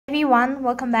everyone,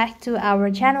 welcome back to our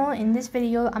channel. In this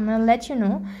video, I'm going to let you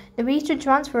know the ways to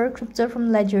transfer crypto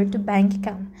from ledger to bank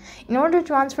account. In order to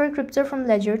transfer crypto from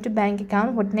ledger to bank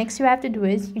account, what next you have to do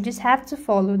is you just have to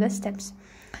follow the steps.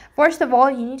 First of all,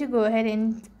 you need to go ahead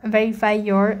and verify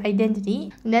your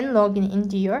identity, then log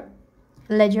into your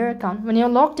ledger account. When you're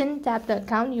logged in, tap the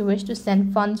account you wish to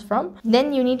send funds from.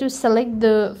 Then you need to select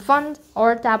the fund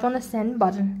or tap on the send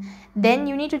button. Then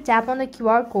you need to tap on the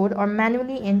QR code or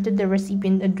manually enter the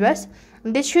recipient address.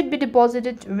 This should be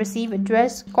deposited receive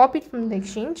address copied from the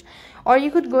exchange, or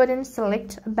you could go ahead and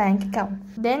select a bank account.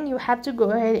 Then you have to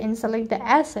go ahead and select the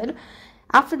asset.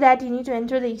 After that, you need to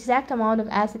enter the exact amount of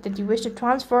asset that you wish to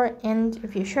transfer, and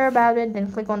if you're sure about it, then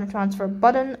click on the transfer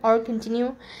button or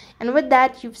continue, and with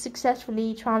that you've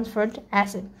successfully transferred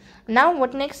asset. Now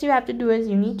what next you have to do is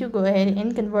you need to go ahead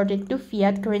and convert it to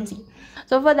fiat currency.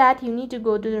 So for that, you need to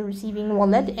go to the receiving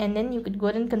wallet, and then you could go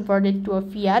ahead and convert it to a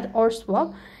fiat or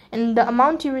swap, and the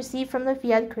amount you receive from the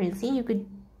fiat currency you could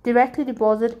directly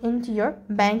deposit into your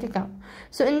bank account.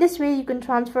 So in this way you can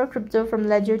transfer crypto from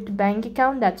ledger to bank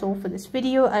account. That's all for this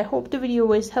video. I hope the video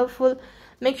was helpful.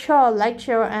 Make sure to like,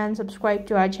 share and subscribe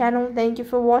to our channel. Thank you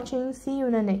for watching. See you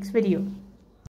in the next video.